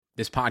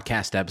This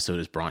podcast episode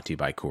is brought to you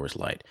by Coors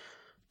Light.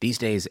 These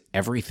days,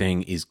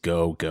 everything is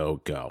go, go,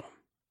 go.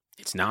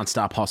 It's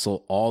nonstop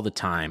hustle all the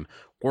time.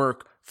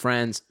 Work,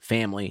 friends,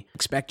 family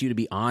expect you to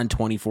be on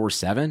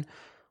 24/7.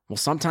 Well,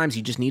 sometimes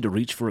you just need to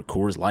reach for a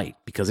Coors Light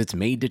because it's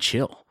made to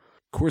chill.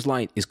 Coors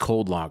Light is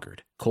cold lagered,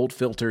 cold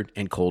filtered,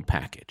 and cold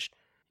packaged.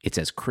 It's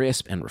as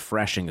crisp and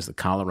refreshing as the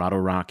Colorado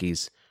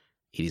Rockies.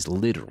 It is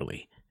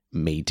literally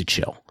made to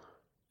chill.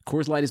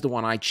 Coors Light is the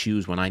one I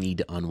choose when I need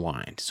to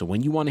unwind. So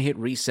when you want to hit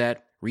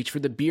reset, reach for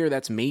the beer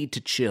that's made to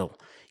chill.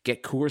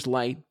 Get Coors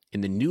Light in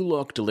the new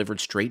look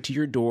delivered straight to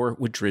your door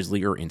with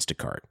Drizzly or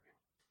Instacart.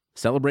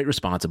 Celebrate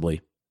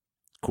responsibly.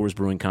 Coors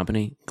Brewing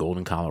Company,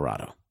 Golden,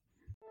 Colorado.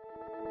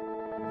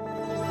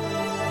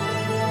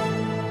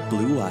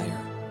 Blue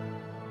Wire.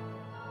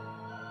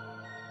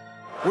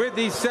 With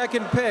the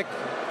second pick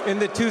in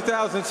the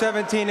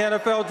 2017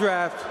 NFL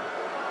Draft,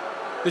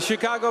 the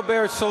Chicago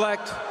Bears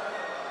select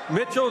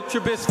Mitchell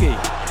Trubisky.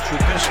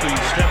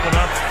 Trubisky stepping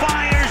up,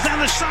 fires down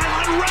the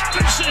sideline.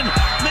 Robinson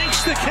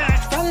makes the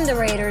catch. From the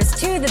Raiders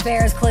to the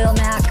Bears, Khalil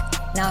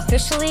Mack, now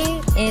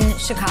officially in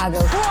Chicago.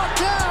 Brought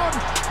down,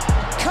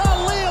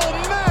 Khalil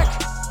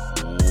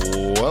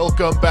Mack.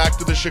 Welcome back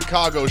to the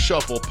Chicago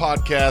Shuffle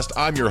podcast.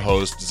 I'm your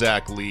host,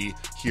 Zach Lee,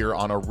 here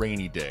on a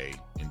rainy day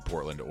in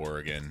Portland,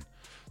 Oregon.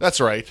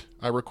 That's right,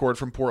 I record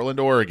from Portland,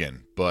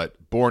 Oregon,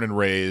 but born and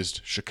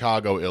raised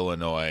Chicago,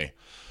 Illinois.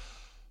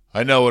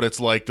 I know what it's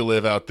like to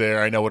live out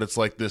there. I know what it's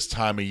like this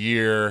time of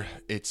year.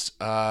 It's,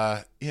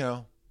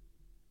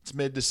 it's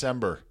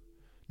mid-December.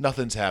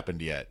 Nothing's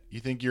happened yet.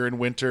 You think you're in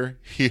winter?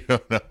 You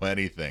don't know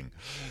anything.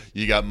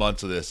 You got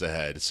months of this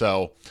ahead.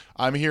 So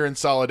I'm here in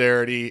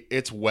solidarity.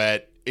 It's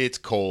wet. It's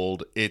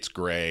cold. It's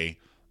gray.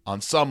 On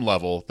some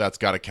level, that's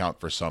got to count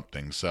for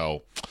something.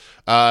 So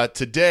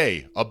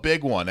today, a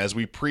big one as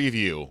we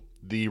preview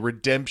the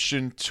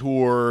Redemption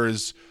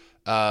Tour's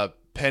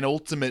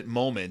penultimate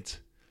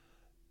moment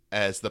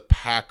as the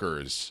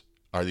Packers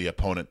are the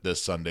opponent this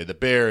Sunday. The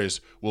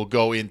Bears will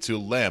go into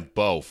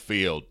Lambeau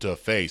Field to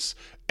face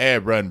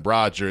Aaron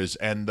Rodgers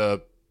and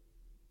the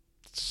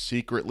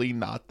secretly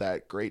not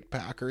that great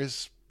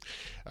Packers.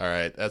 All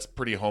right, that's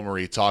pretty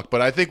homery talk, but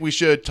I think we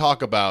should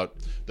talk about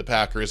the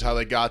Packers, how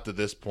they got to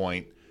this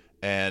point,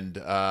 and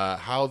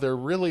how they're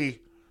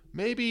really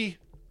maybe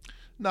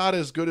not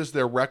as good as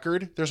their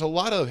record. There's a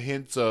lot of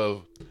hints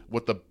of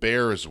what the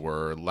Bears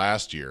were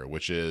last year,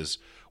 which is,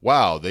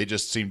 wow, they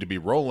just seem to be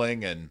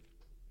rolling and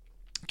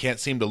can't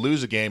seem to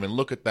lose a game, and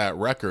look at that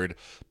record.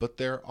 But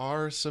there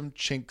are some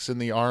chinks in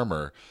the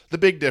armor. The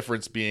big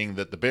difference being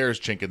that the Bears'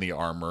 chink in the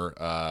armor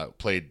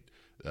played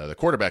the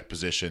quarterback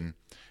position,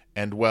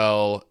 and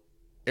well,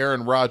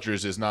 Aaron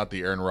Rodgers is not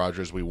the Aaron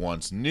Rodgers we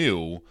once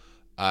knew.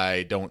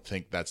 I don't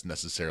think that's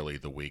necessarily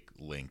the weak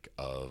link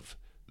of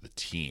the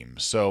team.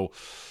 So,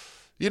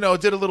 did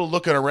a little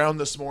looking around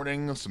this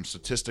morning, some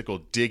statistical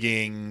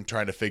digging,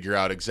 trying to figure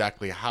out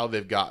exactly how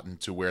they've gotten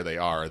to where they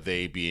are,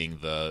 they being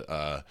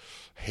the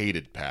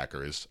hated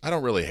Packers. I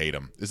don't really hate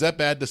them. Is that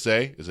bad to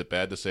say? Is it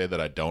bad to say that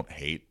I don't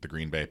hate the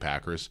Green Bay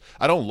Packers?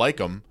 I don't like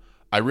them.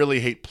 I really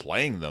hate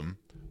playing them,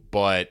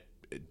 but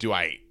do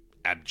I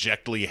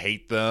abjectly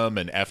hate them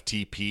and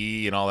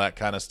FTP and all that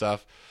kind of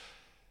stuff?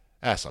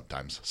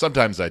 Sometimes.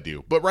 Sometimes I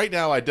do. But right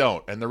now I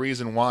don't. And the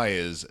reason why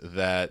is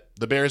that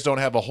the Bears don't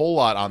have a whole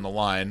lot on the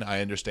line. I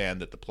understand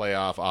that the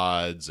playoff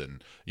odds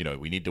and,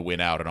 we need to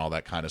win out and all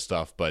that kind of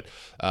stuff. But,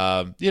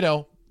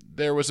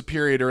 there was a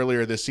period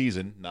earlier this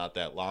season, not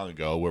that long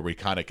ago, where we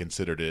kind of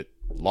considered it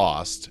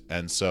lost.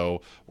 And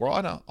so we're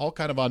all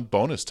kind of on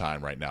bonus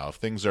time right now. If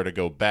things are to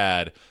go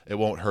bad, it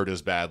won't hurt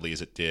as badly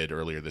as it did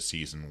earlier this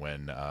season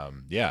when,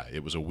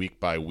 it was a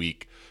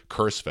week-by-week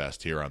curse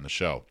fest here on the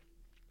show.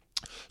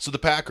 So the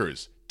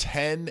Packers,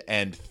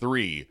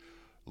 10-3,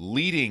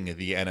 leading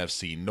the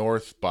NFC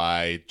North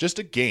by just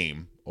a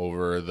game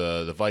over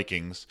the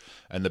Vikings,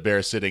 and the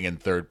Bears sitting in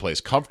third place,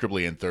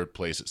 comfortably in third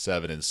place at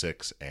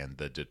 7-6, and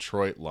the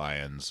Detroit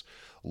Lions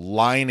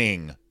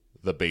lining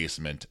the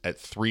basement at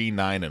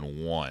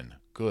 3-9-1.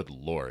 Good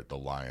Lord, the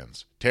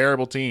Lions.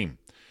 Terrible team.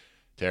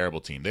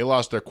 Terrible team. They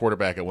lost their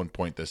quarterback at one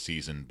point this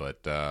season, but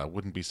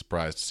wouldn't be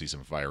surprised to see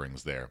some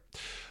firings there.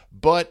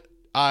 But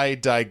I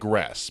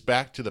digress.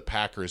 Back to the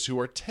Packers, who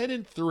are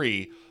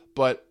 10-3,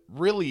 but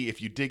really,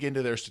 if you dig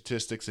into their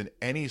statistics in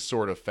any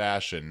sort of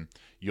fashion,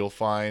 you'll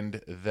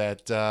find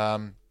that,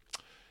 that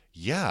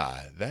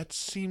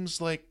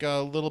seems like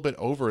a little bit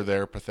over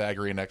their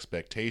Pythagorean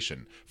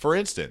expectation. For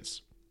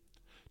instance,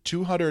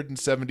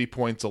 270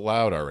 points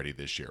allowed already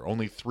this year,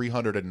 only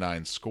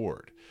 309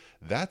 scored.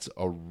 That's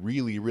a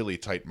really, really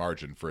tight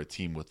margin for a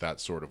team with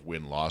that sort of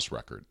win-loss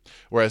record.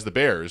 Whereas the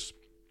Bears,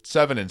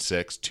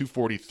 7-6,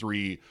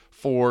 243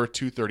 for,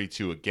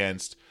 232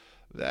 against.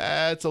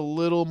 That's a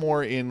little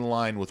more in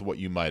line with what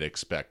you might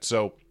expect.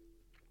 So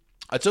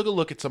I took a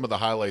look at some of the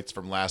highlights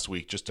from last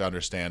week just to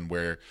understand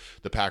where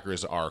the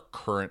Packers are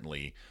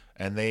currently.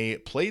 And they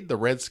played the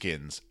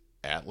Redskins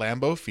at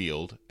Lambeau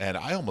Field, and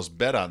I almost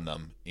bet on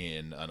them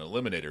in an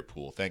eliminator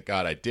pool. Thank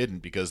God I didn't,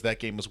 because that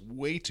game was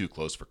way too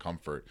close for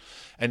comfort.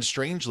 And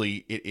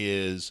strangely, it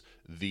is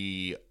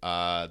the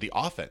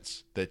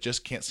offense that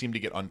just can't seem to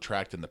get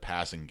untracked in the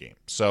passing game.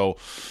 So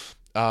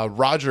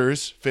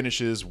Rodgers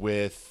finishes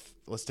with,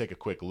 let's take a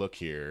quick look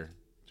here.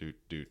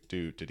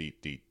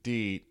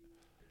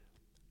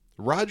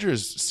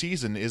 Rodgers'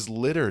 season is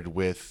littered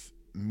with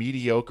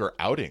mediocre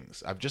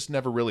outings. I've just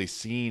never really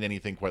seen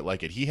anything quite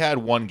like it. He had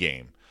one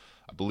game,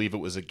 I believe it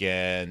was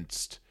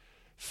against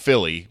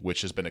Philly,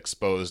 which has been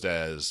exposed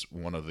as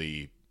one of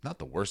the, not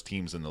the worst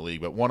teams in the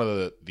league, but one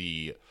of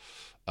the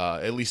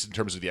at least in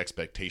terms of the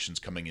expectations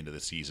coming into the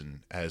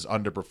season, has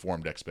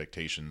underperformed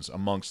expectations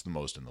amongst the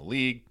most in the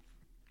league.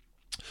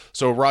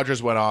 So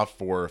Rodgers went off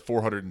for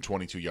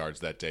 422 yards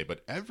that day,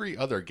 but every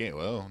other game,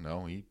 well,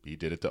 no, he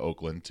did it to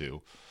Oakland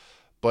too.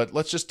 But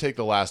let's just take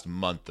the last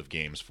month of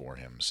games for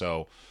him.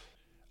 So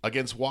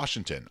against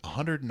Washington,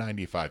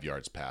 195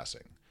 yards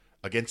passing.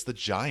 Against the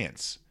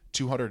Giants,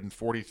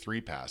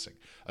 243 passing.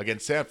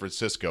 Against San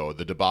Francisco,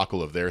 the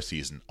debacle of their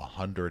season,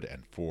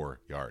 104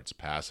 yards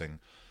passing.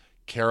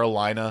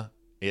 Carolina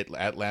at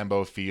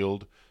Lambeau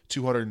Field,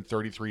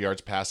 233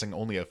 yards passing,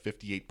 only a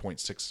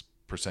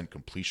 58.6%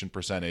 completion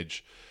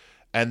percentage.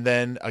 And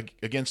then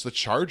against the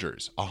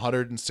Chargers,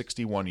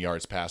 161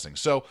 yards passing.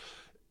 So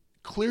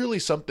clearly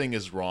something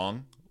is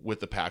wrong with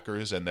the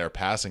Packers and their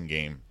passing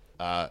game.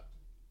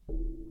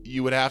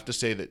 You would have to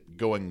say that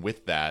going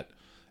with that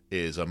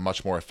is a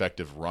much more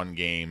effective run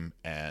game,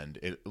 and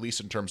at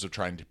least in terms of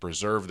trying to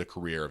preserve the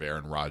career of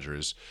Aaron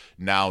Rodgers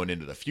now and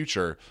into the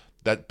future,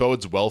 that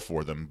bodes well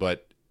for them.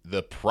 But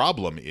the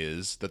problem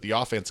is that the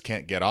offense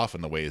can't get off in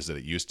the ways that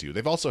it used to.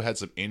 They've also had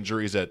some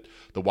injuries at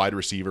the wide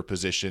receiver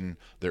position.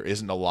 There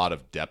isn't a lot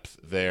of depth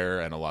there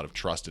and a lot of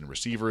trust in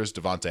receivers.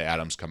 Devontae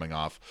Adams coming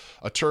off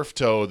a turf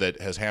toe that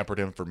has hampered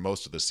him for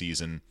most of the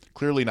season.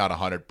 Clearly not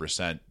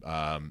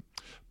 100%,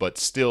 but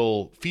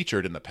still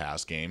featured in the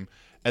pass game.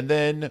 And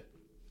then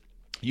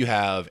you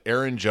have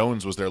Aaron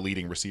Jones was their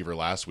leading receiver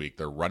last week,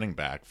 their running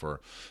back,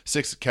 for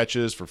 6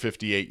 catches for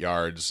 58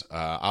 yards.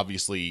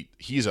 Obviously,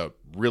 he's a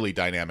really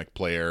dynamic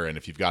player, and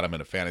if you've got him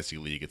in a fantasy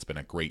league, it's been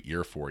a great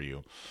year for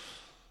you.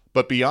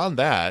 But beyond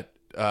that,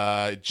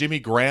 Jimmy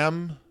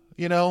Graham,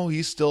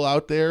 he's still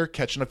out there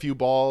catching a few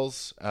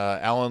balls.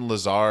 Allen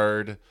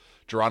Lazard,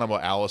 Geronimo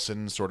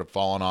Allison sort of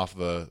falling off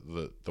the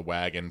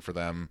wagon for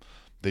them.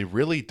 They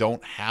really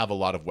don't have a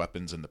lot of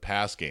weapons in the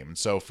pass game. And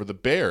so for the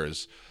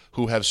Bears,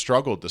 who have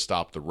struggled to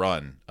stop the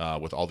run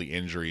with all the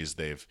injuries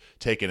they've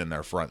taken in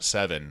their front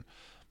seven,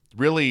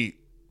 really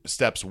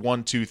steps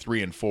 1, 2,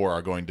 3, and 4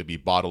 are going to be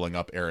bottling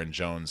up Aaron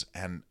Jones.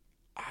 And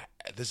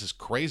this is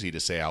crazy to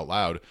say out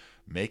loud,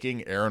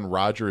 making Aaron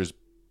Rodgers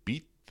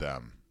beat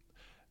them.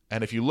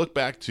 And if you look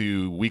back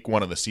to week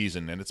 1 of the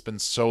season, and it's been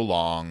so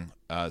long,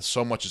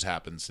 so much has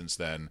happened since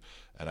then,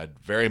 and I'd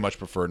very much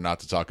prefer not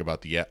to talk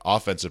about the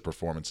offensive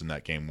performance in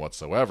that game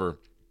whatsoever.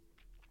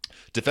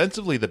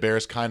 Defensively, the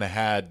Bears kind of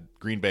had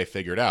Green Bay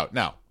figured out.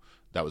 Now,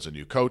 that was a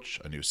new coach,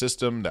 a new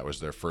system. That was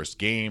their first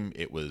game.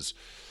 It was,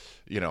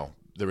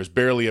 there was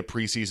barely a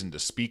preseason to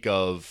speak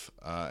of.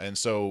 And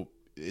so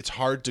it's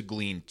hard to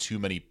glean too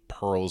many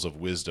pearls of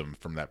wisdom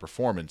from that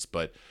performance.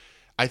 But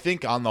I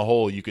think on the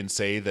whole, you can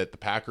say that the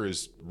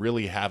Packers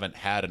really haven't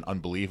had an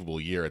unbelievable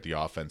year at the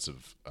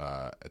offensive,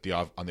 on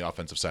the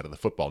offensive side of the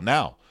football.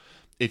 Now,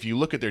 if you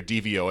look at their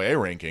DVOA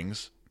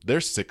rankings, they're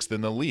 6th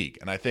in the league.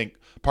 And I think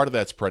part of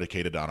that's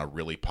predicated on a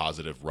really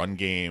positive run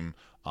game,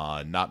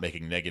 not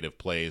making negative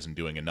plays and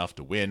doing enough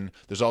to win.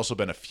 There's also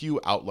been a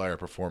few outlier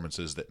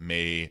performances that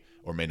may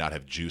or may not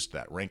have juiced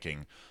that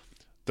ranking.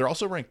 They're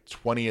also ranked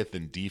 20th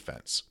in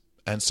defense.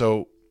 And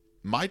so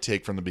my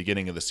take from the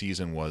beginning of the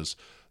season was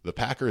the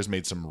Packers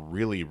made some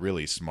really,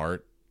 really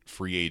smart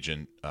free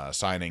agent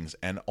signings,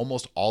 and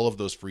almost all of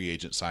those free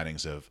agent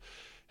signings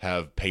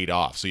have paid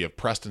off. So you have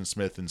Preston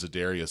Smith and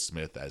Zadarius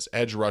Smith as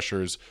edge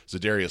rushers.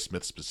 Zadarius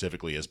Smith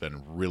specifically has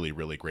been really,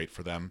 really great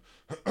for them.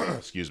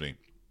 Excuse me.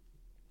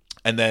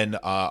 And then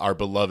our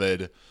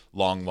beloved,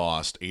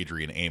 long-lost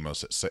Adrian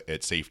Amos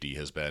at safety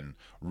has been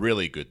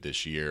really good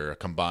this year.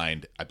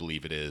 Combined, I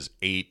believe it is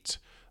 8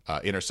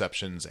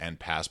 interceptions and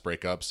pass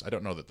breakups. I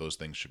don't know that those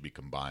things should be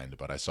combined,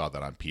 but I saw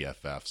that on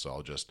PFF, so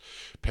I'll just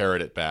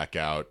parrot it back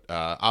out.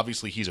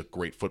 Obviously, he's a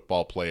great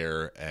football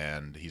player,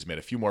 and he's made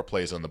a few more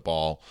plays on the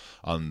ball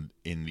in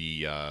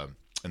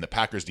the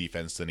Packers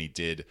defense than he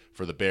did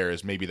for the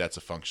Bears. Maybe that's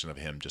a function of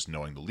him just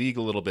knowing the league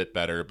a little bit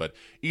better, but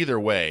either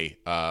way,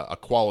 a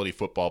quality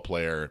football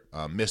player,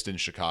 missed in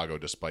Chicago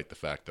despite the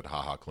fact that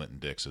HaHa Clinton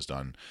Dix has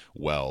done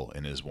well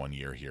in his 1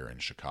 year here in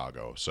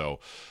Chicago. So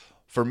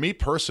for me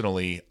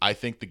personally, I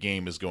think the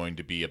game is going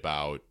to be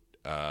about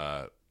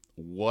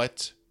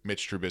what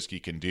Mitch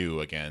Trubisky can do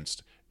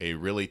against a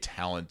really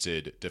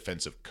talented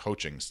defensive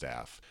coaching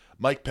staff.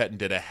 Mike Pettin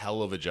did a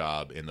hell of a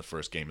job in the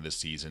first game of the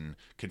season,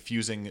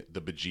 confusing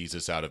the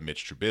bejesus out of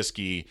Mitch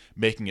Trubisky,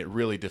 making it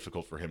really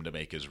difficult for him to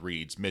make his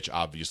reads. Mitch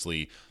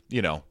obviously,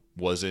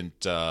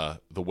 wasn't the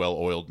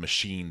well-oiled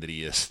machine that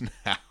he is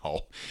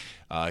now.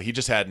 He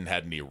just hadn't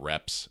had any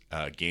reps,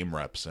 game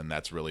reps, and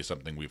that's really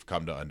something we've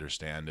come to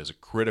understand as a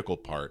critical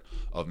part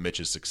of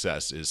Mitch's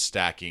success is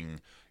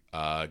stacking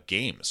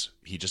games.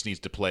 He just needs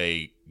to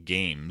play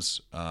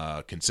games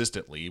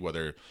consistently,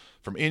 whether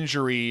from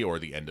injury or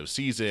the end of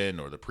season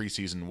or the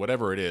preseason,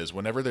 whatever it is.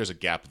 Whenever there's a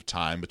gap of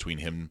time between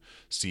him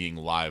seeing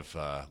live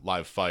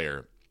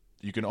fire,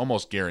 you can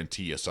almost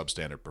guarantee a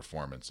substandard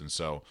performance. And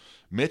so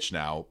Mitch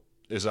now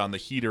is on the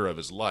heater of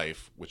his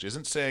life, which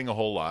isn't saying a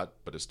whole lot,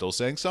 but is still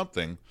saying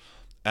something.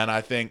 And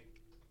I think,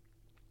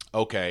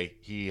 okay,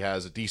 he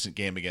has a decent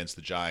game against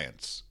the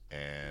Giants.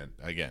 And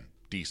again,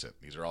 decent.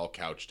 These are all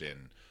couched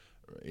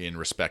in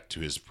respect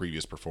to his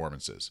previous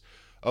performances.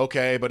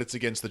 Okay, but it's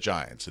against the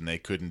Giants, and they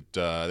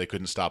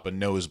couldn't stop a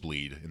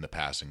nosebleed in the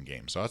passing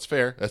game. So that's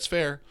fair. That's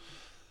fair.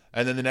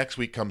 And then the next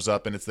week comes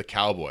up, and it's the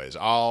Cowboys.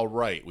 All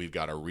right, we've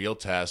got a real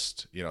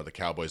test. You know, the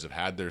Cowboys have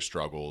had their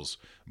struggles,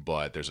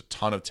 but there's a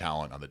ton of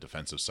talent on the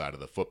defensive side of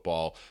the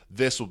football.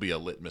 This will be a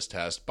litmus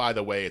test. By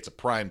the way, it's a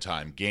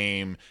primetime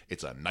game.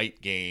 It's a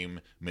night game.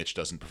 Mitch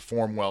doesn't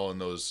perform well in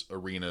those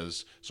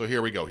arenas. So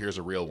here we go. Here's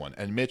a real one.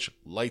 And Mitch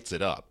lights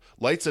it up.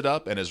 Lights it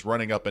up and is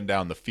running up and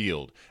down the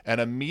field. And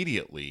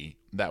immediately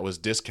that was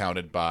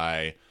discounted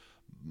by,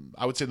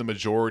 I would say, the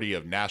majority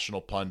of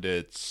national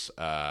pundits,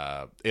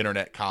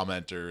 internet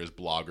commenters,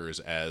 bloggers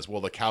as,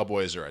 well, the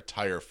Cowboys are a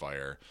tire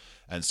fire.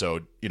 And so,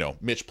 you know,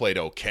 Mitch played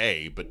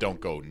okay, but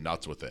don't go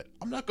nuts with it.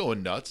 I'm not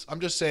going nuts. I'm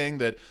just saying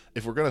that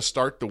if we're going to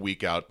start the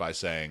week out by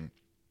saying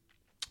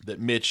that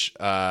Mitch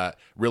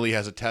really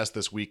has a test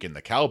this week in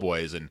the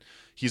Cowboys and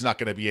he's not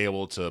going to be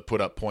able to put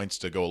up points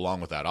to go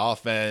along with that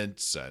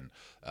offense, and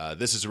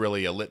this is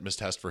really a litmus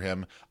test for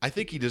him, I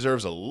think he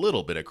deserves a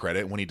little bit of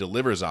credit when he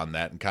delivers on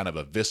that and kind of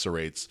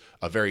eviscerates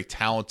a very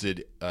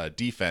talented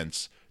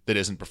defense that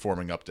isn't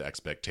performing up to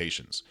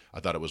expectations. I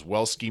thought it was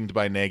well schemed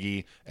by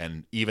Nagy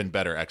and even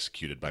better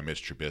executed by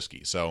Mitch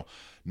Trubisky. So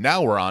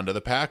now we're on to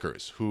the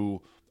Packers,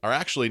 who are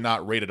actually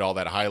not rated all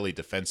that highly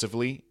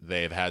defensively.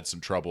 They've had some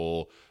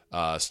trouble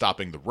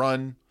stopping the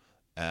run,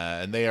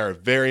 and they are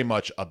very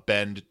much a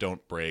bend,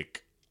 don't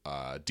break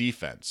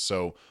defense.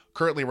 So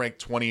currently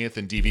ranked 20th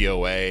in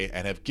DVOA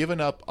and have given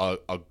up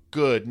a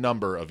good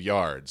number of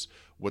yards.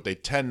 What they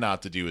tend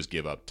not to do is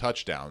give up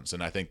touchdowns,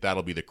 and I think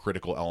that'll be the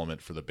critical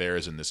element for the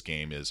Bears in this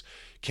game is,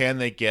 can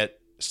they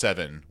get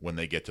 7 when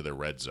they get to the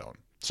red zone?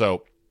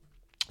 So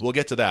we'll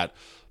get to that.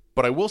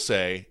 But I will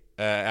say,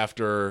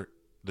 after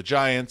the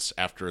Giants,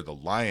 after the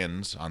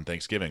Lions on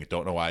Thanksgiving, I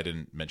don't know why I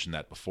didn't mention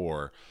that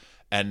before,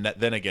 and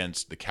then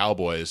against the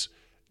Cowboys,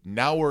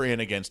 now we're in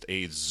against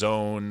a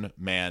zone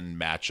man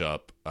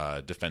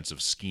matchup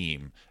defensive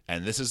scheme,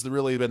 and this has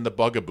really been the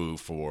bugaboo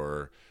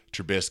for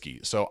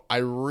Trubisky. So I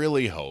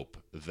really hope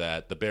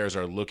that the Bears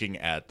are looking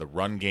at the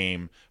run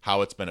game,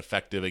 how it's been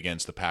effective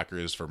against the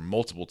Packers for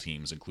multiple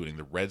teams, including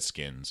the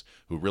Redskins,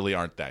 who really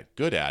aren't that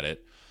good at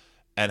it,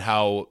 and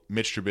how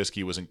Mitch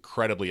Trubisky was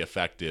incredibly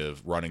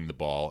effective running the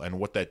ball and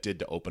what that did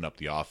to open up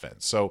the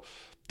offense. So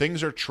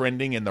things are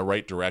trending in the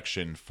right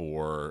direction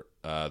for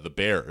the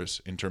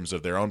Bears in terms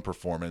of their own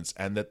performance,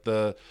 and that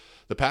the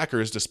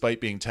Packers, despite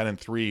being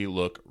 10-3,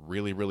 look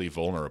really, really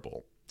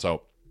vulnerable.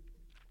 So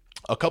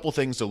a couple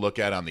things to look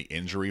at on the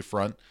injury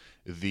front.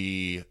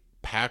 The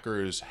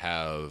Packers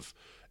have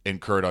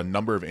incurred a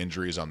number of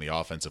injuries on the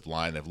offensive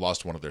line. They've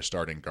lost one of their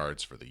starting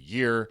guards for the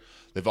year.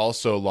 They've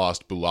also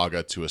lost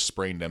Bulaga to a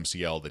sprained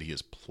MCL that he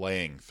is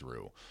playing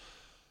through.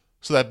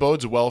 So that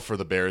bodes well for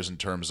the Bears in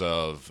terms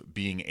of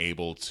being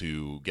able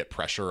to get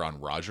pressure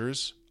on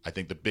Rodgers. I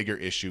think the bigger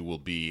issue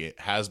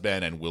has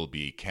been and will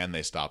be, can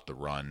they stop the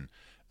run?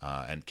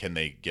 And can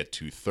they get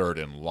to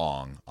 3rd and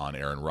long on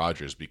Aaron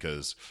Rodgers?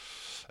 Because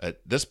at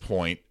this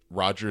point,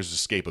 Rodgers'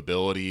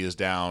 escapability is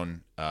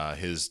down,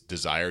 his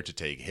desire to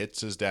take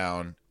hits is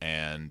down,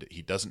 and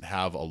he doesn't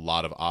have a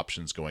lot of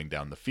options going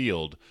down the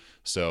field,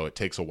 so it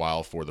takes a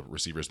while for the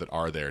receivers that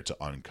are there to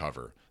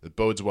uncover. It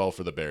bodes well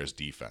for the Bears'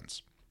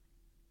 defense.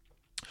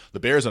 The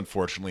Bears,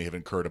 unfortunately, have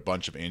incurred a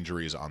bunch of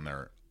injuries on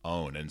their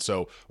own, and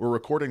so we're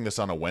recording this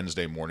on a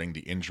Wednesday morning.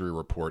 The injury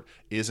report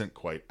isn't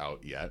quite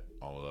out yet,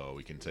 although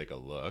we can take a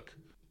look.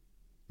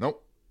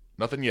 Nope,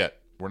 nothing yet.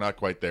 We're not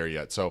quite there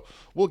yet, so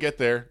we'll get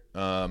there.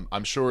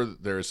 I'm sure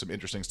there's some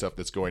interesting stuff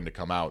that's going to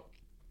come out,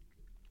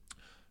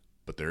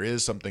 but there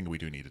is something we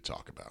do need to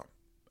talk about,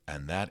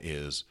 and that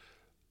is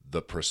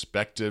the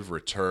prospective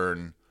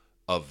return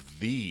of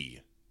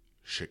the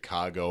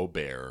Chicago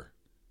Bear,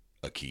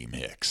 Akiem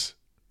Hicks.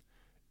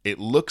 It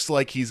looks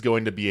like he's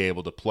going to be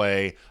able to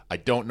play. I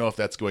don't know if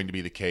that's going to be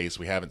the case.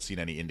 We haven't seen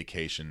any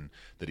indication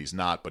that he's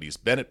not, but he's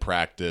been at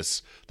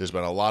practice. There's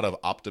been a lot of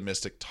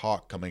optimistic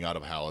talk coming out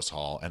of Hallis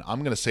Hall, and I'm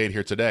going to say it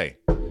here today.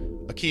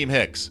 Akiem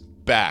Hicks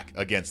back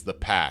against the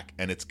Pack,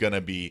 and it's going to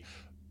be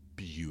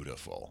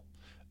beautiful.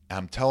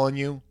 I'm telling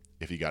you,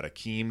 if you got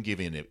Akiem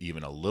giving it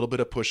even a little bit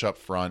of push up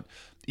front,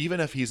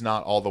 even if he's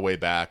not all the way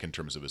back in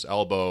terms of his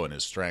elbow and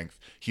his strength,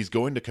 he's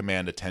going to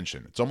command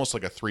attention. It's almost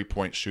like a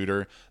 3-point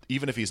shooter.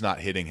 Even if he's not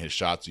hitting his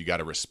shots, you got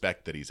to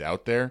respect that he's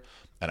out there.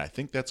 And I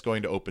think that's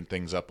going to open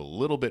things up a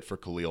little bit for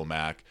Khalil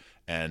Mack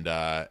and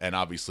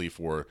obviously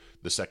for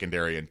the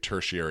secondary and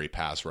tertiary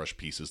pass rush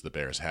pieces the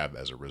Bears have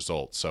as a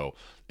result. So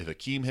if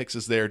Akeem Hicks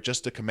is there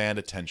just to command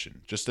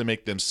attention, just to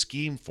make them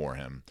scheme for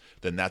him,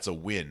 then that's a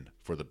win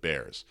for the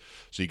Bears.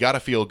 So you got to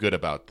feel good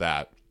about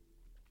that.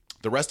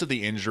 The rest of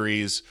the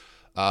injuries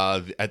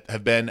have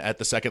been at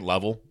the second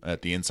level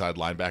at the inside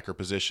linebacker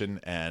position,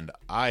 and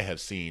I have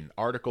seen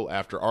article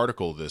after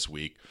article this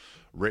week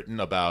written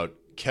about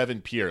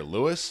Kevin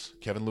Pierre-Louis.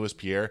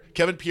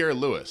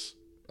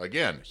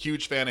 Again,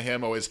 huge fan of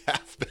him, always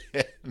have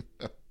been,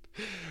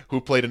 who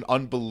played an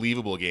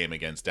unbelievable game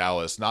against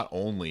Dallas, not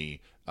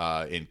only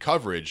in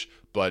coverage,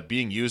 but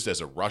being used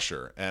as a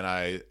rusher. And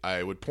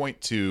I would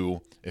point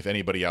to, if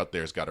anybody out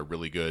there has got a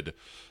really good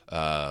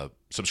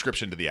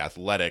subscription to The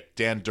Athletic,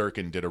 Dan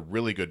Durkin did a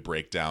really good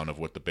breakdown of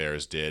what the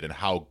Bears did and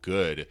how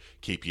good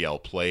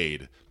KPL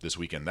played this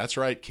weekend. That's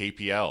right,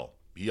 KPL.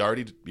 He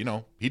already,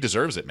 he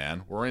deserves it,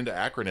 man. We're into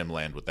acronym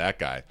land with that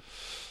guy.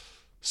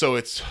 So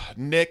it's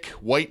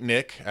White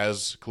Nick,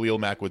 as Khalil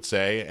Mack would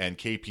say, and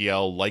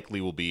KPL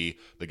likely will be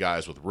the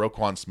guys with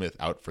Roquan Smith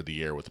out for the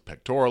year with a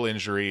pectoral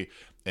injury,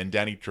 and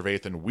Danny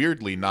Trevathan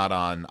weirdly not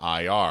on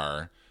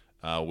IR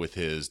with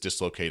his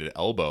dislocated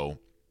elbow.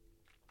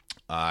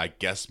 I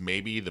guess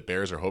maybe the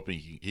Bears are hoping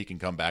he can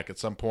come back at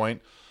some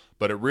point,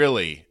 but it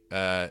really,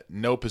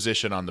 no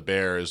position on the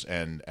Bears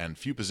and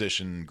few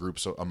position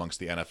groups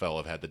amongst the NFL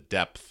have had the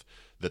depth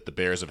that the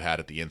Bears have had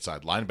at the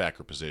inside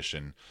linebacker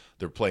position.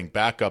 They're playing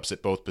backups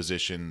at both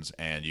positions,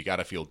 and you got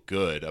to feel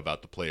good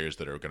about the players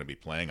that are going to be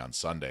playing on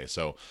Sunday.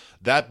 So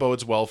that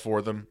bodes well for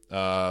them.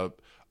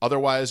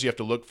 Otherwise, you have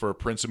to look for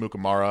Prince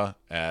Amukamara,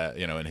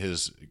 in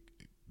his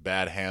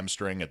bad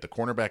hamstring at the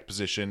cornerback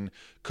position.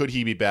 Could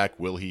he be back?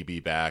 Will he be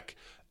back?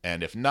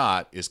 And if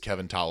not, is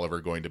Kevin Tolliver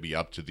going to be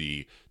up to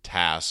the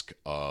task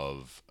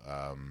of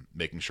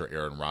making sure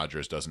Aaron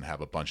Rodgers doesn't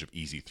have a bunch of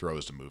easy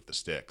throws to move the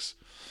sticks?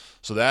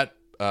 So that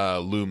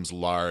looms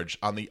large.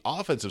 On the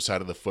offensive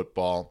side of the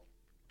football,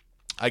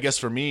 I guess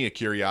for me, a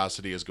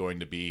curiosity is going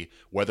to be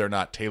whether or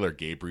not Taylor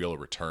Gabriel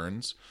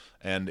returns.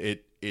 And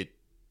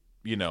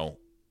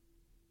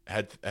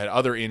had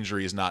other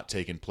injuries not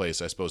taken place,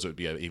 I suppose it would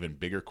be an even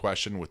bigger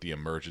question with the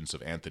emergence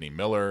of Anthony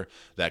Miller,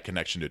 that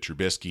connection to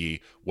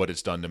Trubisky, what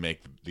it's done to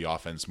make the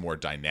offense more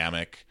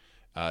dynamic.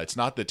 It's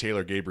not that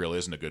Taylor Gabriel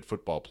isn't a good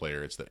football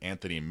player. It's that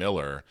Anthony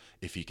Miller,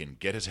 if he can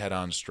get his head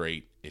on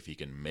straight, if he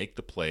can make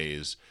the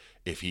plays,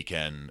 if he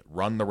can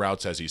run the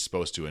routes as he's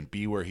supposed to and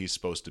be where he's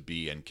supposed to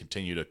be and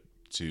continue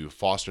to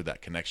foster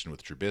that connection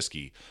with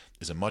Trubisky,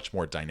 is a much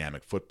more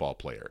dynamic football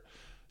player.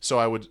 So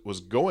I was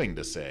going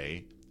to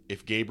say,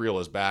 if Gabriel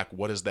is back,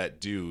 what does that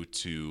do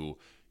to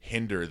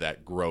hinder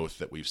that growth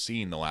that we've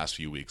seen the last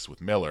few weeks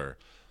with Miller?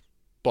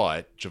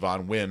 But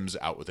Javon Wims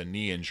out with a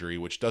knee injury,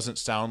 which doesn't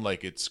sound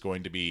like it's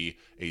going to be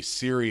a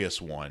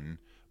serious one,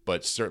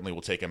 but certainly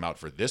will take him out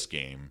for this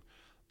game.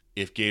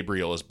 If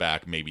Gabriel is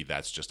back, maybe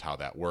that's just how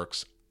that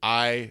works.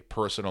 I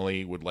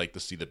personally would like to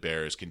see the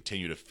Bears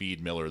continue to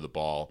feed Miller the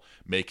ball,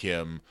 make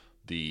him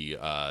the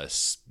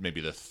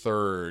maybe the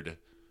third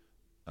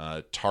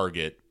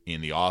target in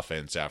the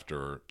offense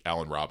after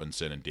Allen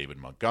Robinson and David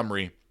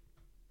Montgomery.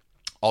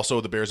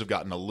 Also, the Bears have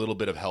gotten a little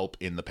bit of help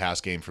in the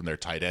pass game from their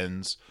tight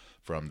ends,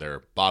 from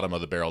their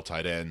bottom-of-the-barrel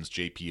tight ends,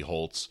 J.P.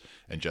 Holtz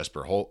and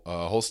Jesper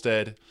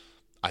Holstead.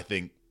 I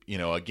think,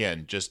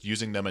 again, just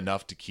using them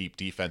enough to keep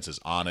defenses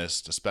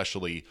honest,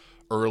 especially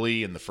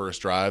early in the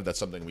first drive. That's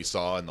something we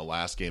saw in the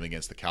last game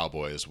against the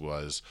Cowboys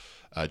was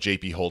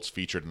J.P. Holtz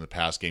featured in the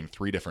pass game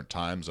 3 different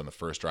times on the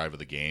first drive of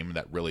the game.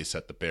 That really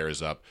set the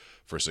Bears up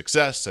for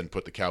success and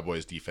put the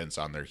Cowboys defense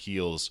on their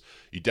heels.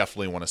 You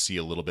definitely want to see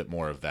a little bit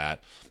more of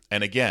that.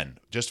 And again,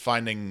 just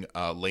finding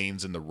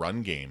lanes in the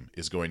run game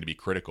is going to be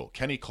critical.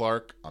 Kenny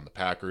Clark on the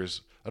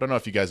Packers, I don't know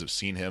if you guys have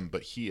seen him,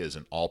 but he is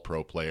an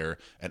all-pro player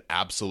and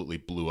absolutely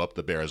blew up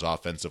the Bears'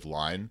 offensive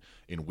line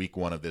in week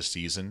 1 of this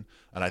season.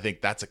 And I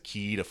think that's a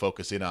key to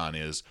focus in on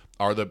is,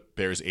 are the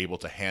Bears able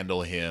to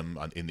handle him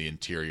in the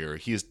interior?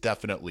 He is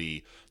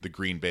definitely the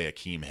Green Bay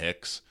Akeem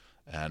Hicks.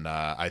 And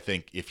I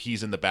think if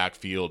he's in the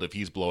backfield, if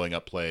he's blowing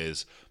up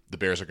plays, the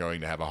Bears are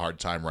going to have a hard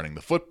time running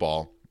the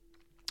football.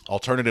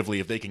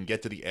 Alternatively, if they can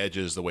get to the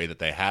edges the way that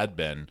they had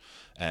been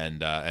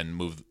and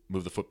move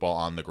the football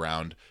on the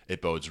ground,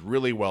 it bodes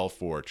really well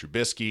for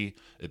Trubisky.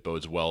 It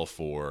bodes well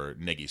for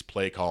Nagy's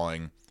play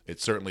calling. It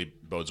certainly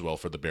bodes well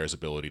for the Bears'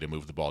 ability to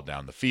move the ball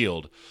down the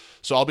field.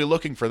 So I'll be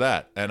looking for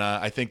that. And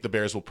I think the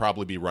Bears will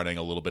probably be running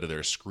a little bit of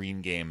their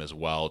screen game as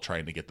well,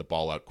 trying to get the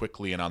ball out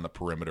quickly and on the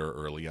perimeter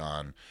early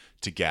on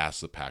to gas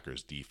the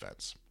Packers'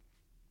 defense.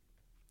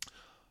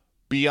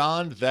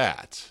 Beyond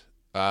that,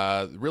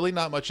 really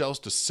not much else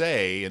to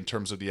say in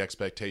terms of the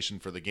expectation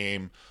for the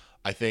game.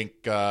 I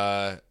think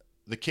the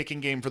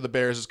kicking game for the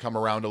Bears has come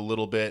around a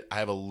little bit. I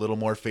have a little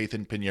more faith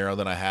in Pinheiro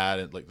than I had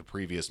in the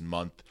previous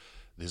month.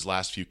 His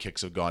last few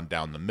kicks have gone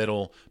down the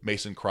middle.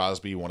 Mason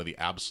Crosby, one of the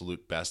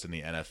absolute best in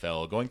the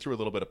NFL, going through a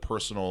little bit of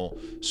personal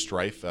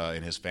strife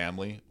in his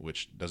family,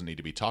 which doesn't need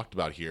to be talked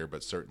about here,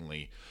 but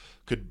certainly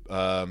could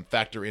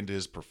factor into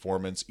his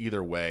performance.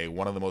 Either way,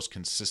 one of the most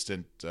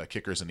consistent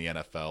kickers in the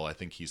NFL. I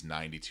think he's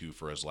 92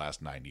 for his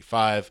last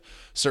 95.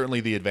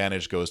 Certainly the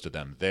advantage goes to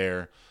them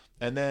there.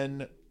 And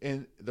then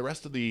in the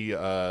rest of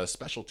the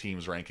special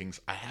teams rankings,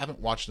 I haven't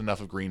watched enough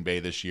of Green Bay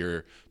this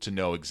year to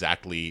know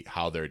exactly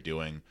how they're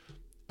doing.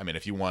 I mean,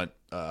 if you want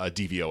a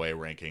DVOA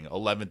ranking,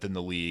 11th in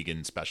the league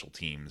in special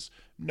teams,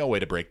 no way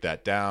to break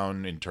that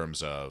down in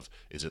terms of,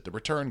 is it the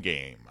return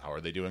game? How are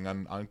they doing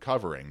on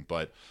covering?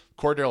 But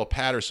Cordell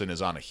Patterson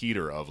is on a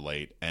heater of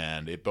late,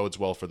 and it bodes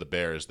well for the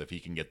Bears that if he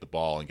can get the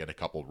ball and get a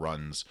couple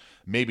runs,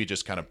 maybe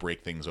just kind of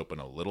break things open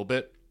a little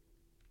bit.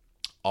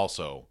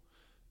 Also,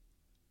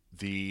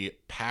 the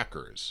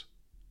Packers,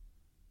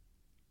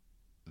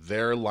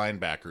 their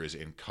linebackers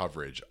in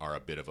coverage are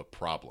a bit of a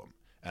problem.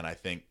 And I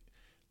think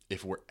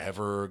if we're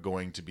ever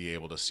going to be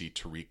able to see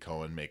Tariq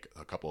Cohen make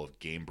a couple of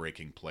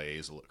game-breaking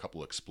plays, a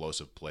couple of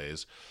explosive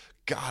plays,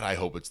 God, I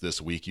hope it's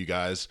this week, you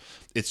guys.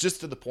 It's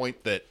just to the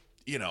point that,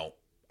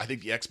 I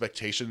think the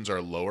expectations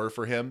are lower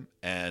for him.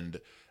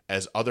 And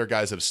as other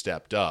guys have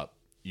stepped up,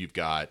 you've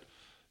got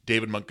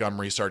David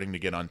Montgomery starting to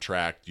get on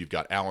track. You've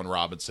got Allen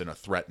Robinson, a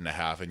threat and a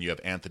half, and you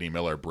have Anthony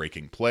Miller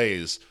breaking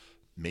plays.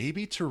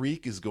 Maybe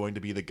Tariq is going to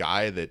be the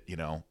guy that,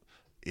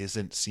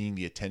 isn't seeing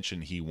the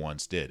attention he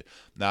once did.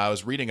 Now, I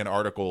was reading an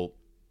article,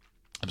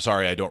 I'm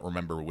sorry, I don't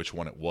remember which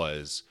one it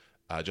was,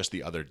 just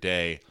the other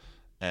day,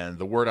 and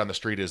the word on the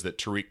street is that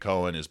Tariq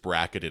Cohen is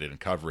bracketed in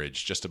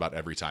coverage just about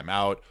every time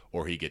out,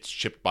 or he gets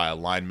chipped by a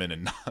lineman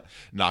and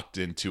knocked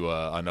into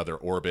another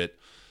orbit.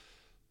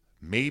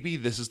 Maybe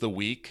this is the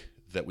week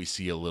that we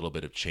see a little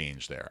bit of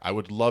change there. I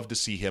would love to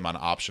see him on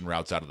option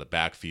routes out of the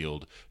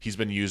backfield. He's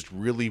been used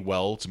really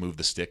well to move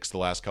the sticks the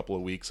last couple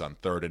of weeks on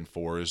 3rd and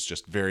 4s,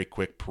 just very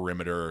quick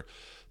perimeter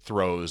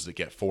throws that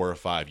get 4 or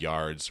 5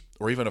 yards,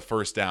 or even a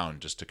first down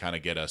just to kind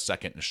of get a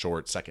 2nd and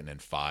short, 2nd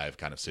and 5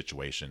 kind of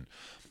situation.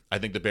 I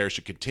think the Bears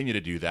should continue to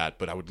do that,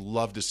 but I would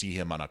love to see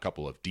him on a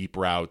couple of deep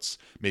routes,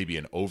 maybe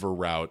an over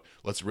route.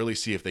 Let's really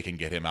see if they can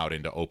get him out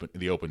into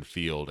the open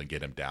field and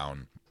get him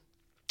down.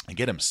 And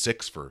get him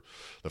 6 for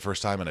the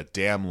first time in a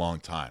damn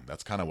long time.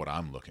 That's kind of what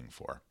I'm looking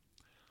for.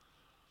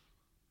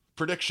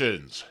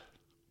 Predictions.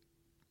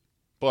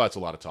 Well, that's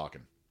a lot of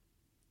talking.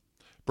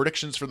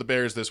 Predictions for the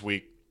Bears this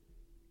week.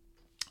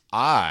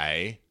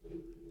 I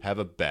have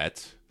a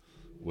bet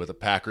with a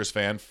Packers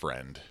fan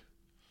friend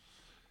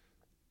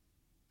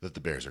that the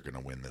Bears are going to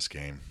win this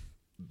game.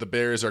 The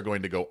Bears are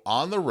going to go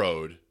on the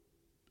road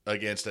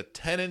against a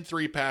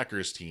 10-3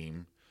 Packers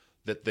team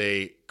that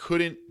they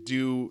couldn't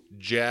do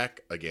jack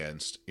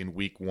against in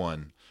week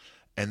 1,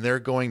 and they're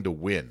going to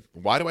win.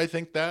 Why do I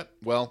think that?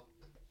 Well,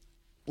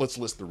 let's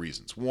list the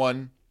reasons.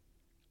 1,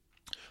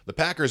 the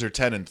Packers are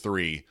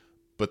 10-3,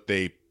 but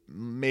they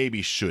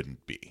maybe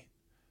shouldn't be.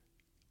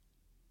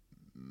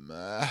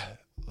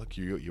 Look,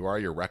 you are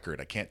your record.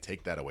 I can't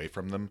take that away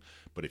from them,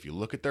 but if you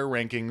look at their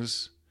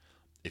rankings,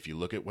 if you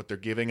look at what they're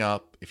giving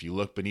up, if you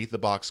look beneath the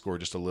box score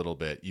just a little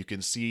bit, you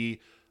can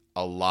see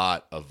a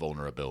lot of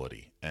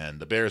vulnerability. And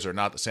the Bears are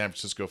not the San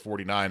Francisco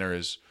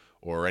 49ers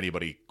or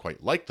anybody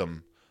quite like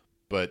them,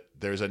 but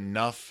there's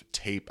enough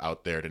tape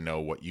out there to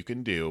know what you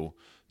can do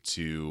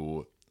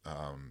to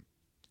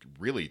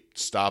really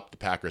stop the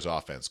Packers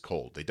offense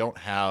cold. They don't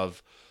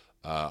have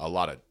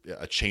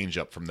a change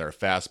up from their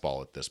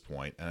fastball at this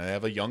point, and I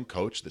have a young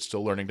coach that's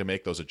still learning to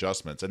make those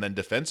adjustments. And then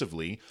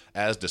defensively,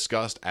 as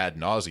discussed ad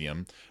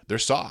nauseum, they're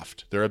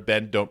soft. They're a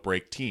bend don't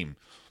break team.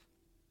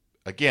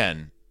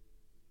 Again,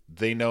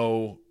 they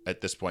know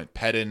at this point,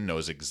 Pettin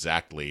knows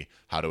exactly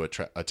how to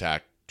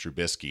attack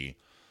Trubisky.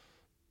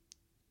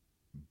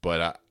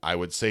 But I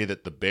would say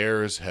that the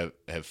Bears have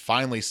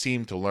finally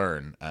seemed to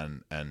learn,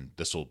 and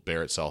this will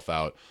bear itself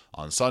out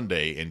on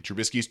Sunday in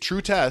Trubisky's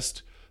true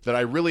test, that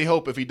I really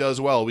hope if he does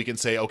well, we can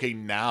say, okay,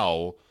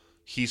 now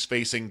he's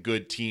facing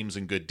good teams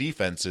and good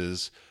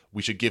defenses.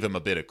 We should give him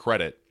a bit of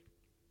credit.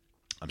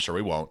 I'm sure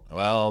we won't.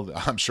 Well,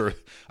 I'm sure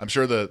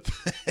the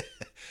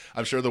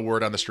I'm sure the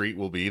word on the street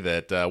will be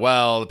that,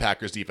 the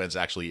Packers defense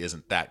actually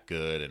isn't that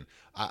good, and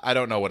I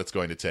don't know what it's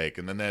going to take.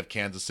 And then they have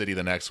Kansas City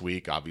the next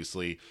week.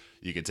 Obviously,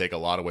 you can take a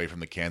lot away from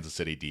the Kansas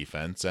City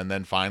defense. And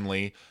then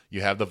finally,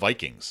 you have the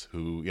Vikings,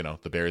 who,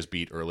 the Bears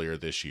beat earlier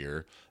this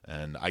year,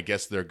 and I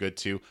guess they're good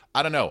too.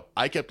 I don't know.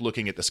 I kept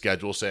looking at the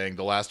schedule saying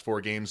the last 4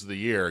 games of the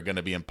year are going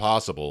to be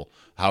impossible.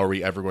 How are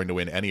we ever going to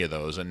win any of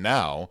those? And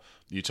now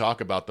you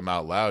talk about them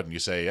out loud and you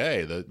say,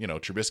 hey,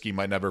 Trubisky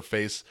might never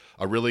face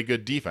a really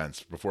good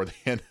defense before the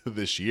end of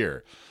this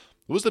year.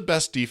 What was the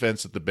best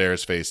defense that the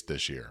Bears faced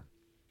this year?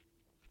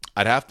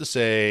 I'd have to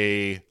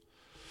say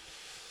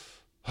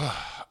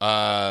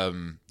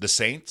the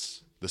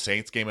Saints. The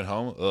Saints game at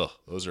home. Ugh,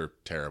 those are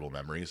terrible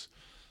memories.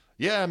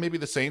 Yeah, maybe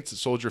the Saints at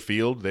Soldier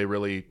Field. They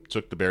really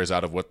took the Bears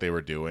out of what they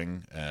were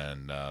doing,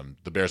 and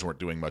the Bears weren't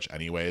doing much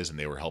anyways, and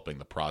they were helping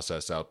the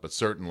process out. But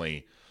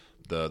certainly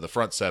the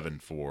front seven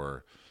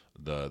for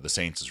the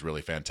Saints is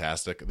really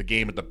fantastic. The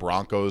game at the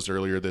Broncos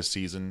earlier this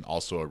season,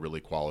 also a really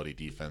quality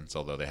defense,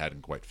 although they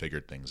hadn't quite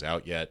figured things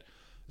out yet.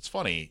 It's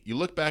funny, you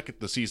look back at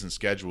the season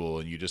schedule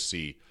and you just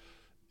see,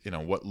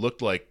 what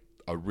looked like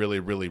a really,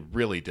 really,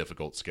 really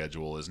difficult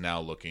schedule is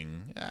now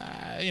looking,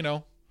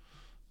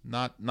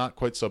 not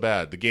quite so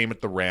bad. The game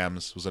at the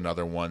Rams was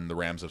another one. The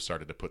Rams have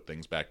started to put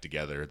things back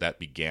together. That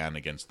began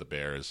against the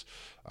Bears.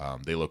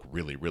 They look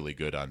really, really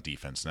good on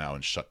defense now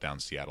and shut down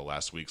Seattle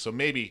last week. So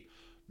maybe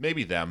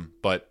them,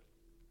 but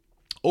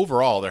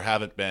overall there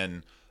haven't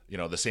been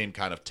the same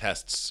kind of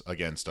tests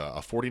against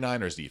a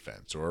 49ers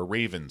defense or a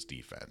Ravens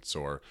defense,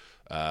 or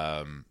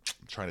I'm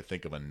trying to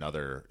think of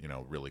another,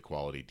 really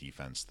quality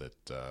defense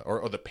that,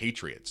 or the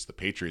Patriots. The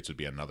Patriots would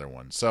be another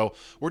one. So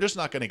we're just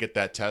not going to get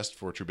that test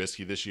for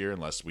Trubisky this year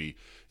unless we,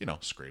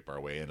 scrape our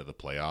way into the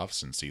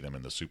playoffs and see them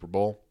in the Super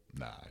Bowl.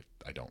 Nah,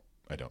 I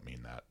don't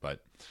mean that.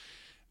 But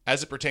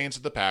as it pertains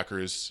to the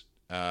Packers,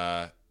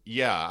 I'm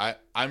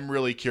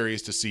really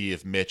curious to see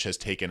if Mitch has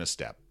taken a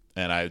step.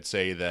 And I would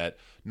say that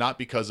not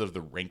because of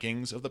the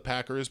rankings of the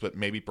Packers, but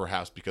maybe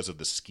perhaps because of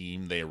the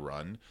scheme they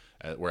run,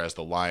 whereas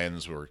the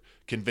Lions were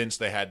convinced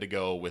they had to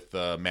go with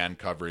man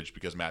coverage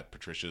because Matt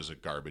Patricia is a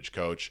garbage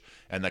coach,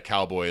 and the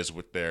Cowboys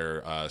with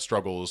their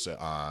struggles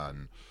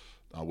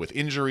with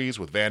injuries,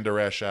 with Van Der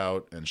Esch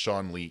out and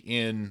Sean Lee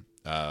in,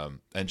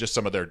 and just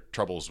some of their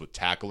troubles with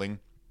tackling.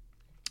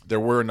 There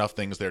were enough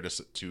things there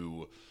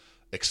to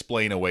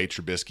explain away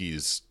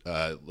Trubisky's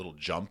little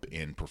jump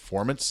in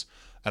performance.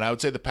 And I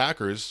would say the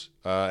Packers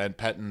and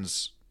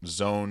Pettine's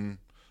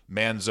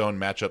man zone,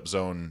 matchup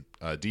zone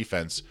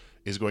defense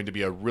is going to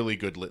be a really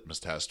good litmus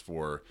test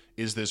for,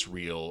 is this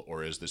real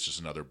or is this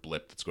just another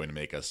blip that's going to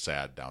make us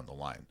sad down the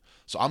line?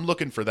 So I'm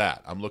looking for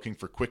that. I'm looking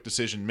for quick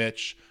decision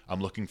Mitch.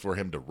 I'm looking for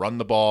him to run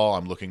the ball.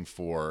 I'm looking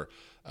for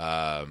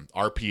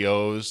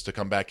RPOs to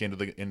come back into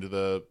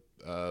the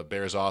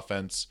Bears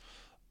offense.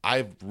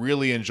 I've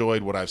really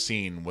enjoyed what I've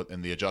seen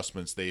in the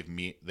adjustments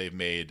they've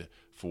made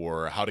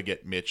for how to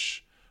get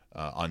Mitch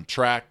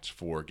untracked,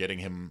 for getting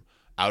him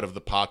out of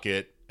the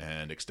pocket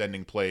and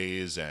extending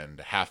plays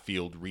and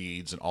half-field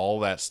reads and all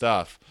that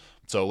stuff.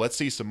 So let's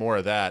see some more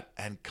of that.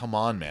 And come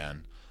on,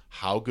 man,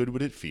 how good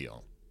would it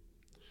feel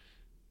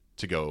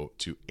to go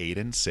to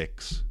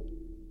 8-6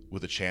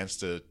 with a chance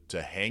to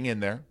hang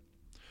in there,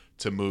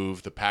 to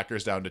move the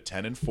Packers down to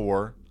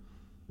 10-4,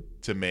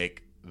 to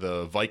make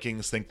the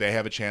Vikings think they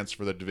have a chance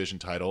for the division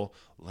title?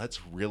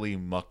 Let's really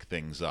muck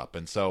things up.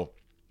 And so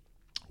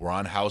we're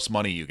on house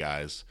money, you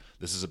guys.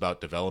 This is about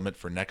development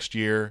for next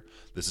year.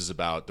 This is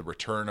about the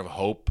return of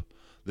hope.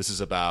 This is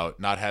about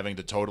not having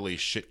to totally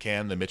shit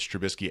can the Mitch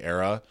Trubisky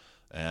era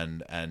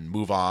and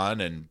move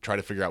on and try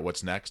to figure out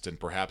what's next and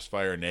perhaps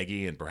fire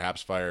Nagy and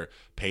perhaps fire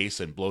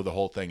Pace and blow the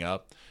whole thing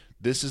up.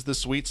 This is the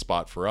sweet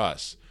spot for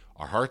us.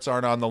 Our hearts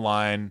aren't on the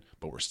line,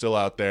 but we're still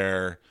out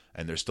there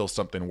and there's still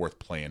something worth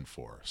playing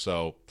for.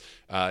 So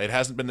it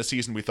hasn't been the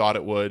season we thought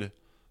it would,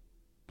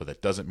 but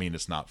that doesn't mean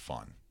it's not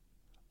fun.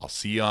 I'll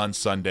see you on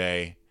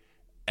Sunday.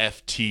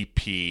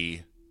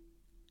 FTP,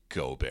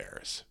 go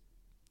Bears.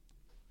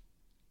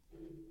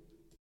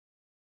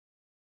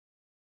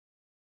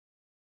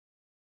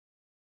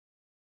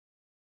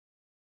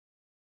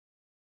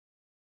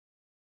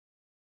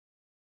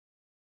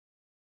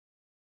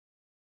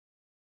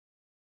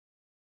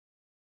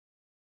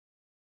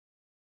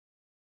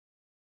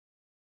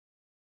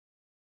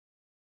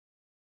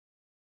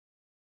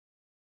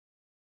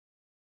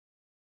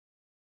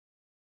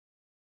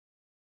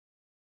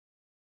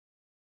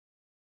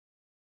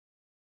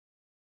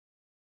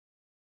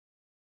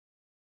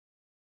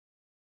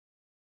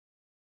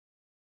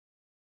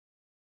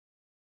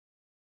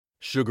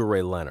 Sugar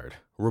Ray Leonard,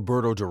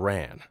 Roberto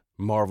Duran,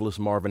 Marvelous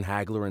Marvin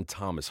Hagler, and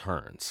Thomas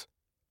Hearns.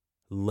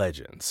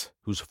 Legends,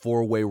 whose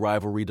four-way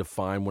rivalry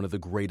defined one of the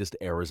greatest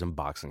eras in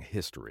boxing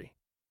history.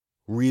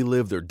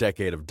 Relive their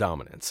decade of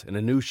dominance in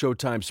a new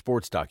Showtime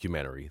sports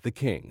documentary, The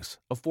Kings,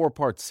 a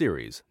 4-part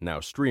series now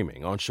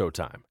streaming on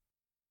Showtime.